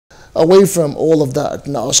Away from all of that,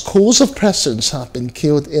 now scores of persons have been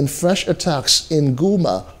killed in fresh attacks in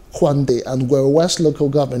Guma, Kwande and Gwer West local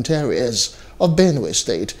government areas of Benue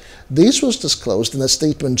State. This was disclosed in a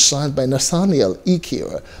statement signed by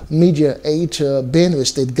L.G.A, media aide to Benue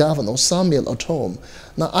State Governor Samuel Otom.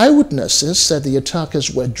 Now, eyewitnesses said the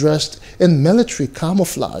attackers were dressed in military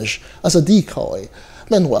camouflage as a decoy.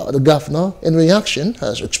 Meanwhile, the governor, in reaction,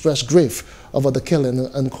 has expressed grief over the killing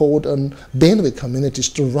and called on Benue communities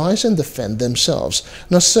to rise and defend themselves.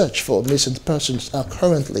 Now, search for missing persons are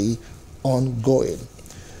currently ongoing.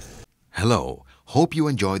 Hello, hope you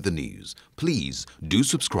enjoyed the news. Please do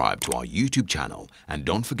subscribe to our YouTube channel and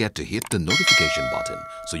don't forget to hit the notification button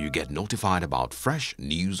so you get notified about fresh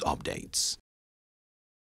news updates.